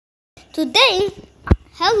Today,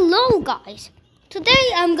 hello guys.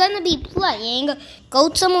 Today I'm gonna be playing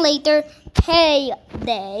Goat Simulator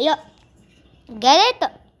Payday. Get it?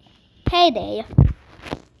 Payday.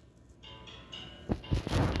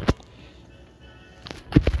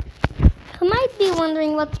 You might be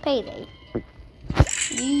wondering what's Payday.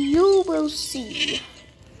 You will see.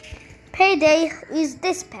 Payday is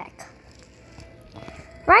this pack.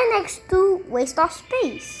 Right next to Waste of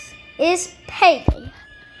Space is Payday.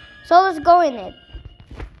 So let's go in it.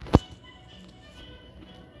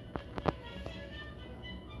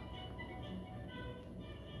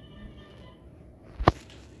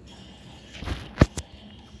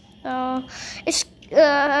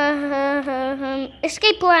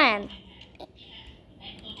 Escape plan.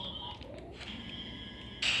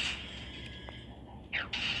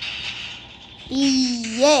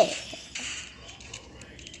 Yeah.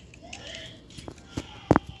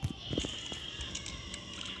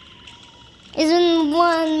 It's been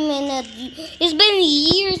 1 minute. It's been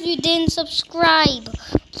years you didn't subscribe.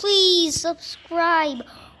 Please subscribe,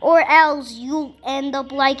 or else you'll end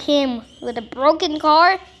up like him with a broken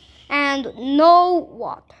car and no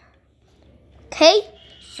water. Okay?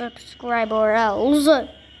 Subscribe or else.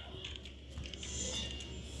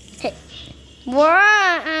 Okay.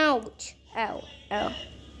 Wow! Ouch! Ow! Ow!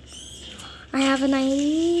 I have an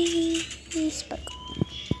ice pick.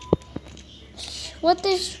 Why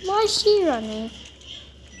is she running?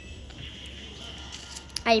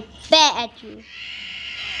 I bet at you.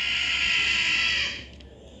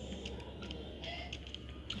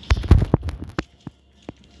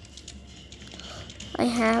 I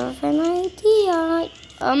have an idea.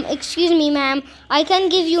 Excuse me, ma'am. I can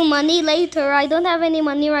give you money later. I don't have any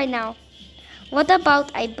money right now. What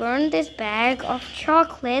about I burn this bag of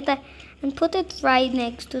chocolate and put it right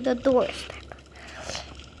next to the doorstep?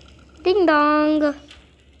 Ding dong. Look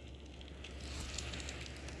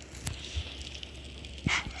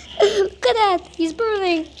at that. He's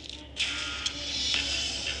burning.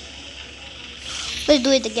 Let's do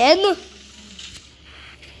it again.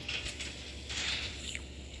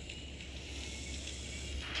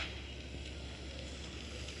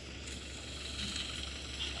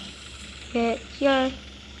 Yeah.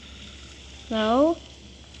 No.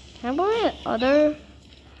 How about other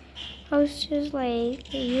houses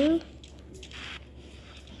like you?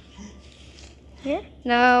 Here?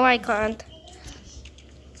 No, I can't.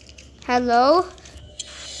 Hello?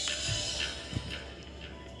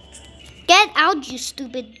 Get out, you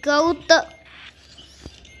stupid goat.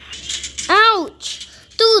 Ouch!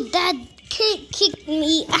 Dude, that kid kicked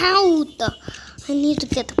me out. I need to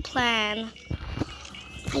get a plan.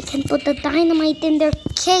 I can put the dynamite in their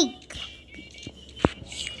cake.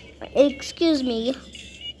 Excuse me.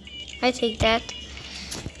 I take that.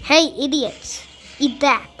 Hey, idiots. Eat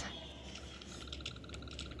that.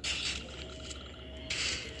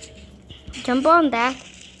 Jump on that.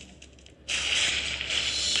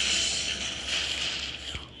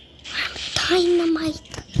 Dynamite.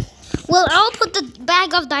 Well, I'll put the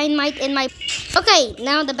bag of dynamite in my... Okay,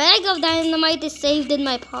 now the bag of dynamite is saved in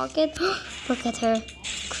my pocket. Look at her.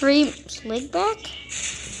 Cream slick back.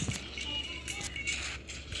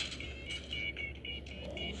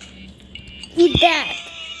 Eat that.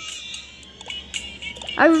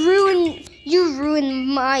 You ruined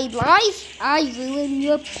my life. I ruined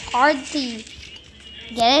your party.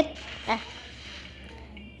 Get it?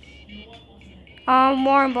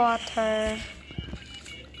 More water.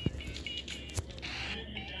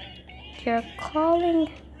 You're calling.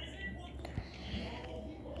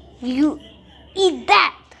 You eat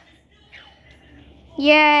that.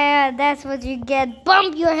 Yeah, that's what you get.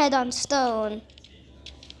 Bump your head on stone.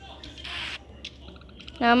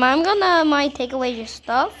 Now I'm might take away your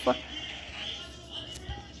stuff.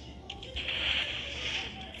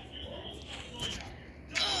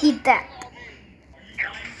 Eat that.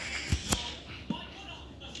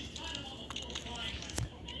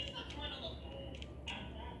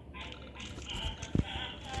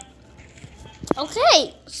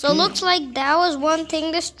 Okay, so looks like that was one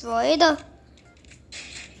thing destroyed.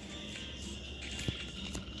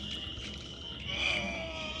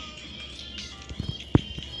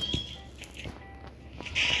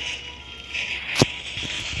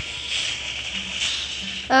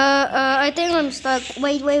 I think I'm stuck.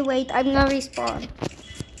 Wait, I'm gonna respawn.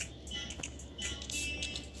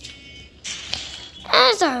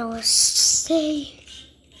 As I was saying...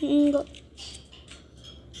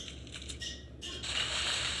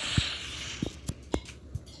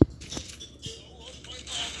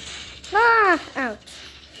 ouch.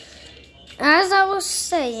 As I was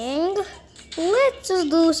saying, let's just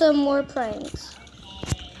do some more pranks.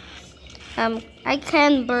 I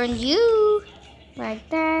can burn you like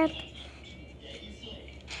that.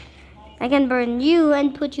 I can burn you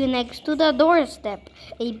and put you next to the doorstep.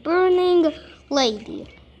 A burning lady.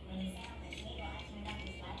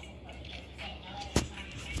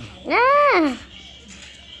 Ah!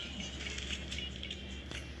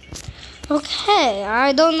 Okay,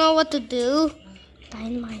 I don't know what to do.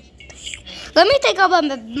 Dynamite. Let me take out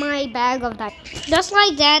my bag of dynamite. Just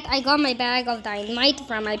like that, I got my bag of dynamite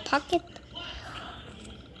from my pocket.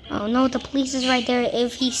 Oh no, the police is right there.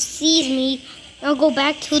 If he sees me, I'll go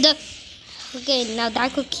back to the... Okay, now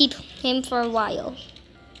that could keep him for a while.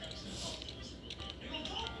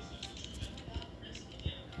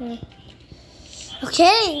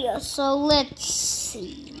 Okay, so let's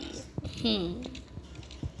see.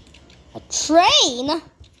 A train?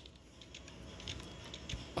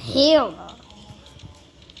 Hell no.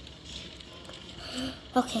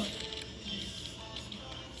 Okay.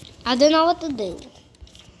 I don't know what to do.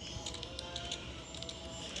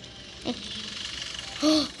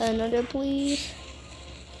 Another please.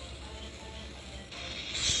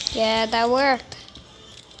 Yeah, that worked.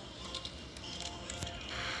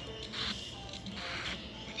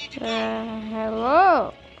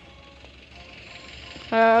 Hello.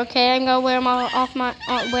 Okay, I'm gonna wear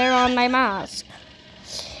on my mask.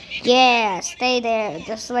 Yeah, stay there,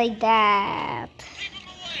 just like that.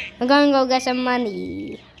 I'm gonna go get some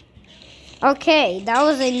money. Okay, that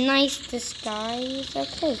was a nice disguise.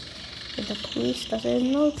 Okay, if the police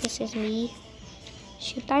doesn't notice it's me,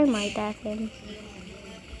 shoot dynamite at him.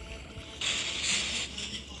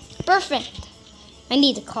 Perfect. I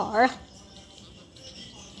need a car.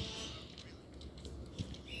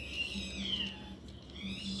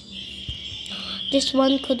 This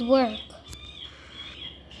one could work.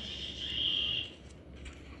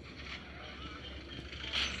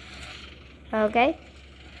 Okay.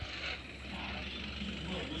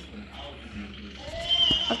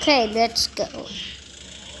 Okay, let's go.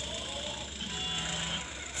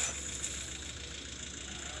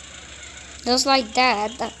 Just like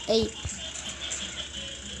that, a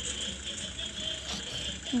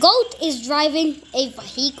goat is driving a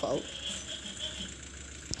vehicle.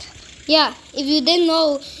 Yeah, if you didn't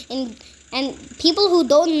know, and people who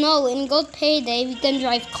don't know, in Goat Payday, we can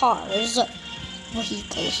drive cars,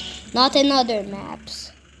 vehicles, not in other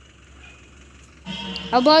maps.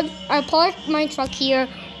 I parked my truck here.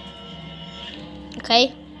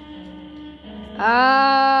 Okay.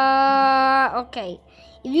 Okay.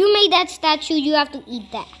 If you made that statue, you have to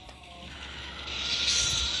eat that.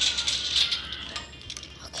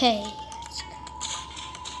 Okay.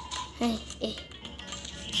 Hey.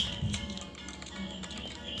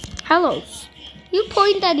 Hello. You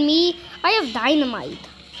point at me. I have dynamite.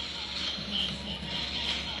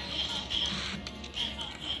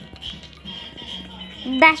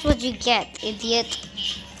 That's what you get, idiot.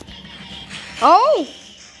 Oh!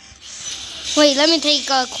 Wait, let me take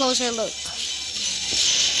a closer look.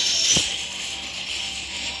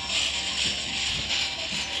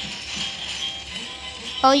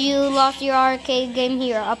 Oh, you lost your arcade game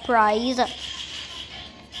here. A prize.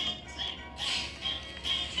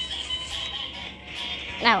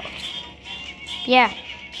 Now. Yeah,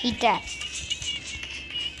 eat that.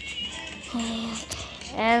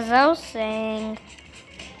 As I was saying...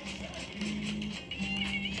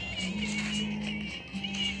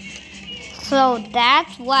 So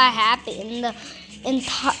that's what happened.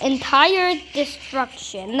 The entire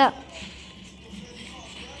destruction.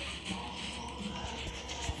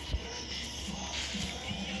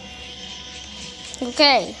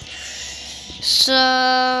 Okay. So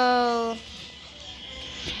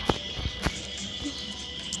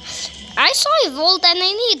I saw a vault and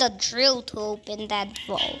I need a drill to open that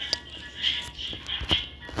vault.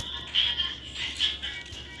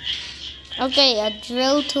 Okay, a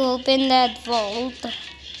drill to open that vault.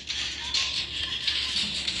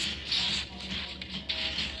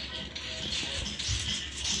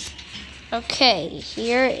 Okay,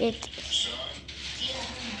 here it is.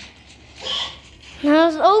 Now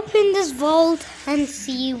let's open this vault and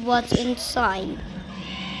see what's inside.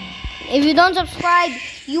 If you don't subscribe,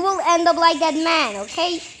 you will end up like that man,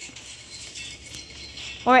 okay?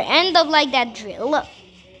 Or end up like that drill.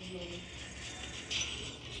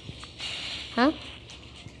 Huh?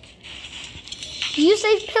 You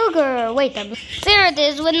say Pilger. Wait a minute. There it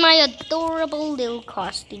is with my adorable little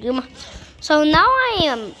costume. So now I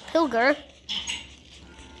am Pilger.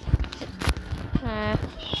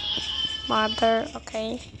 Mother,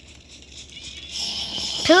 okay.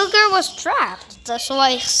 Pilger was trapped, so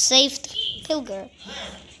I saved Pilger.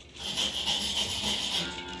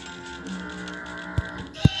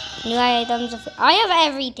 New items. I have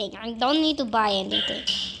everything. I don't need to buy anything.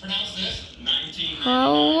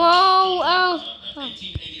 Oh, whoa, oh.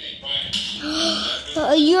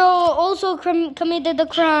 You also committed a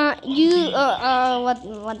crime. You, what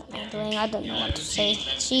am I doing? I don't know what to say.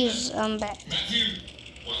 Jeez, I'm back.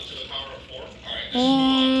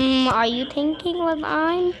 Are you thinking what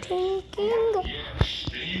I'm thinking?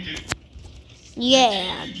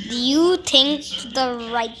 Yeah, you think the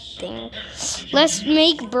right thing. Let's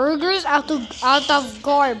make burgers out of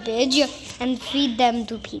garbage and feed them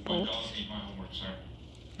to people.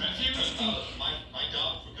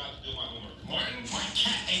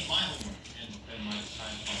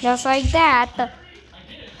 Just like that,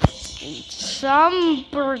 some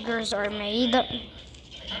burgers are made.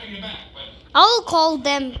 I'll call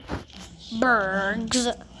them burgs.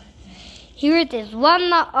 Here it is,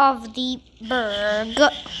 one of the burg.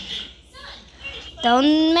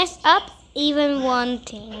 Don't mess up even one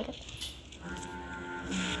thing.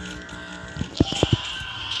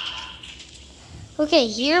 Okay,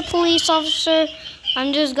 here, police officer.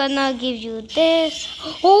 I'm just gonna give you this.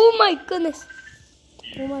 Oh my goodness.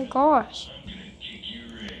 Oh my gosh.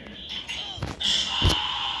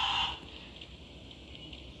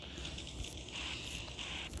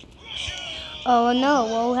 Oh no,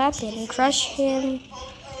 what will happen? Crush him.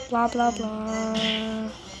 Blah, blah, blah.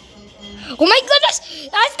 Oh my goodness!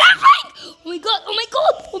 That's nothing! Oh my god, oh my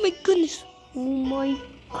god, oh my goodness. Oh my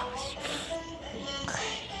gosh.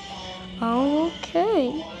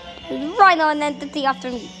 Okay. Right now, an entity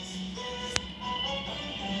after me.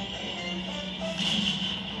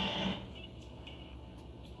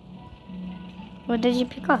 What did you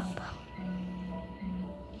pick up?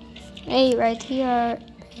 Hey, right here.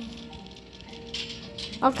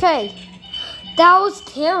 Okay. That was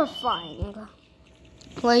terrifying.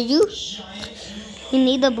 Were you? You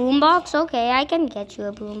need a boombox? Okay, I can get you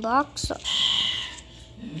a boombox.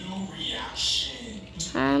 No reaction.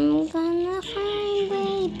 I'm gonna find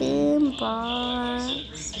a boombox.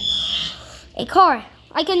 A car.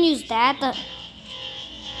 I can use that. No.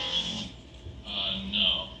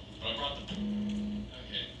 But I brought the... Okay.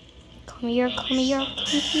 Come here, come here, come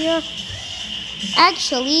here.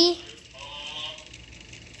 Actually...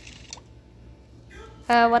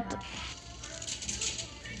 what?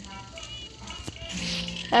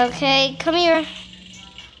 Okay, come here.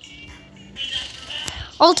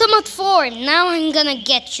 Ultimate form. Now I'm gonna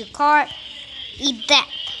get you, car. Eat that.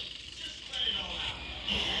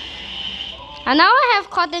 And now I have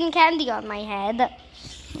cotton candy on my head.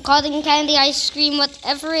 Cotton candy, ice cream,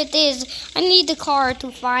 whatever it is. I need the car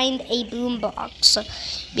to find a boombox.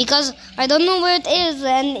 Because I don't know where it is,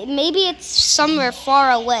 and maybe it's somewhere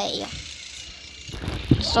far away.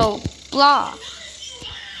 So, blah.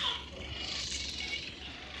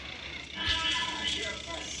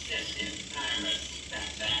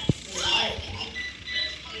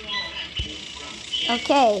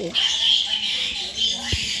 Okay.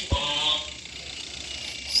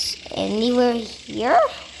 Anywhere here?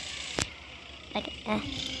 Okay.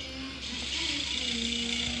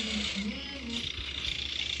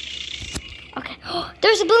 Okay. Oh,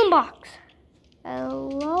 there's a boombox.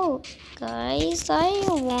 Hello, guys. I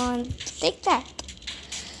want to take that.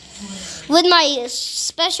 With my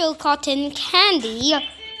special cotton candy,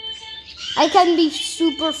 I can be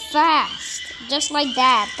super fast. Just like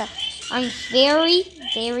that. I'm very,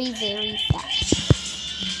 very, very fast.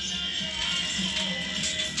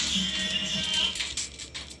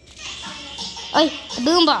 Oh, the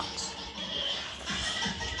boombox.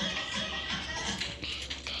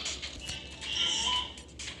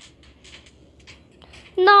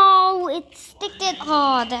 No, it's sticked it.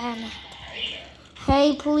 Oh, damn it.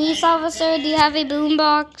 Hey, police officer, do you have a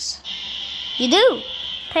boombox? You do?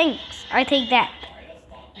 Thanks. I take that.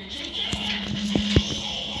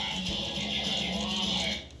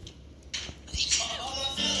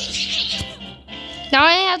 Now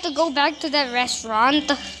I have to go back to that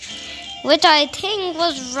restaurant, which I think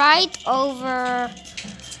was right over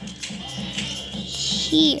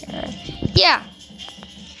here. Yeah.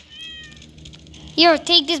 Here,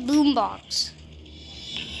 take this boombox.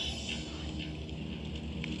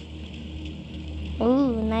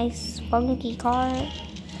 Ooh, nice funky car.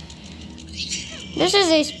 This is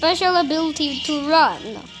a special ability to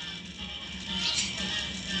run.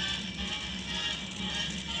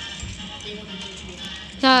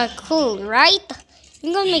 Cool, right?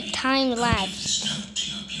 I'm gonna make time lapse. Shout to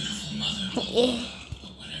your beautiful mother. But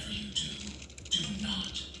whatever you do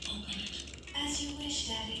not open it. As you wish,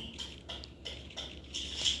 Daddy.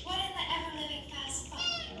 What in the ever-living fast fun?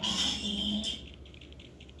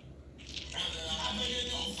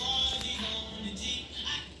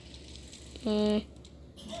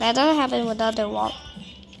 That doesn't happen with the other wall.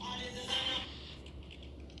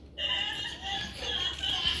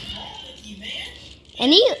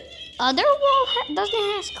 Any other wall doesn't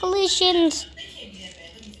have collisions?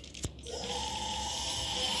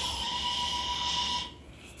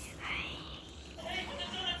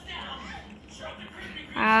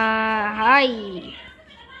 Hi.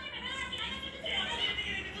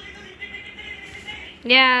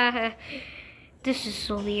 Yeah, this is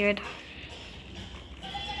so weird.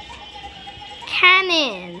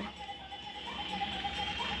 Cannon.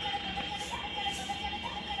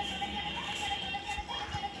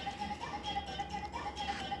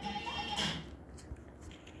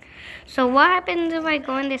 So what happens if I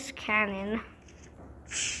go in this cannon?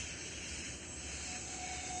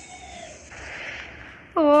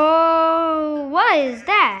 Oh, what is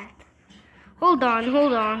that? Hold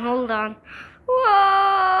on.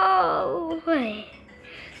 Whoa! Wait.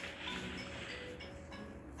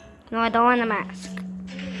 No, I don't want a mask.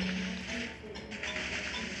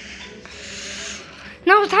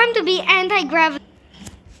 Now it's time to be anti-gravity.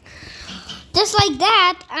 Just like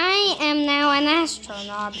that, I am now an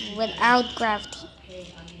astronaut without gravity.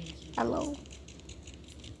 Hello.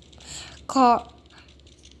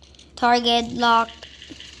 Target locked.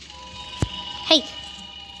 Hey.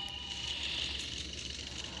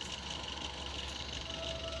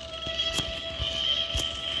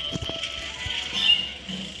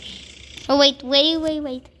 Oh, wait.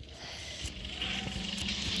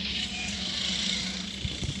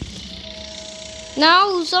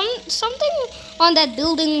 Now, something on that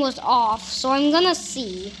building was off, so I'm gonna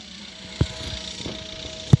see.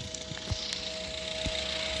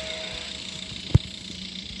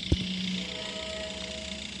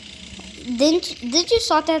 Did you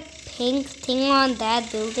saw that pink thing on that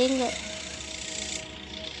building?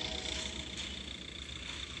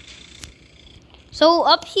 So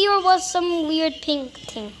up here was some weird pink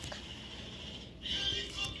thing.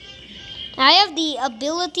 I have the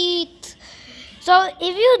ability. So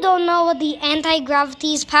if you don't know what the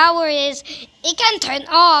anti-gravity's power is, it can turn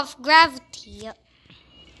off gravity.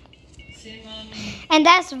 And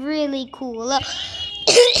that's really cool.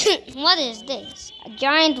 What is this? A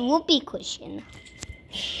giant whoopee cushion.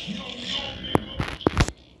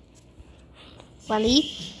 Wally?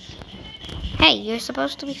 Hey, you're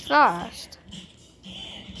supposed to be fast.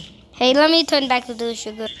 Hey, let me turn back to the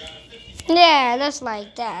sugar. Yeah, just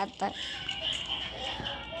like that. But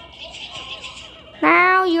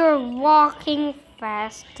now you're walking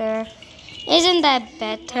faster. Isn't that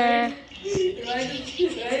better? Yeah.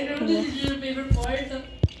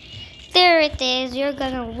 There it is. You're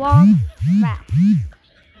gonna walk fast.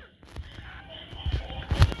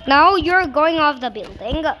 Now you're going off the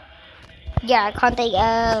building. Yeah, I can't take.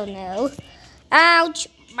 Oh no! Ouch!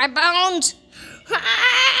 My bones!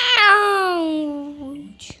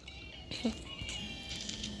 Ouch!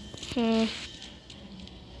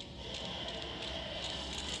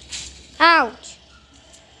 Ouch!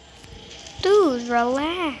 Dude,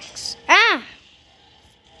 relax. Ah!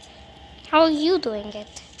 How are you doing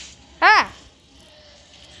it? Ah!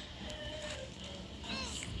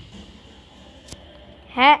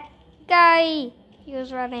 That guy, he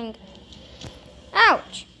was running.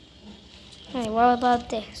 Ouch! Hey, what about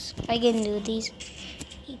this? I can do these.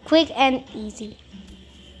 Quick and easy.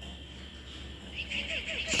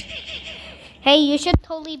 Hey, you should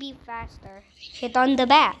totally be faster. Hit on the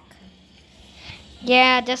back.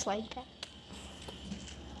 Yeah, just like that.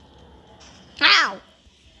 Ow!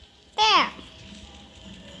 There!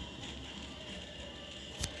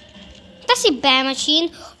 That's a bad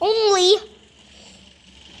machine.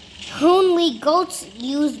 Only goats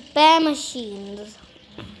use bad machines,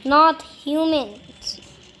 not humans.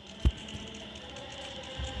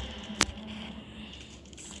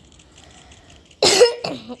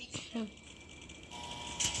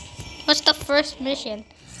 What's the first mission?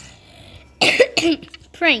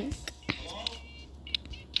 Prank.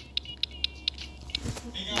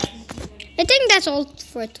 I think that's all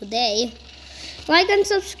for today. Like and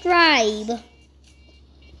subscribe.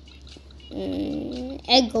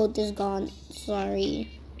 Egg goat is gone. Sorry.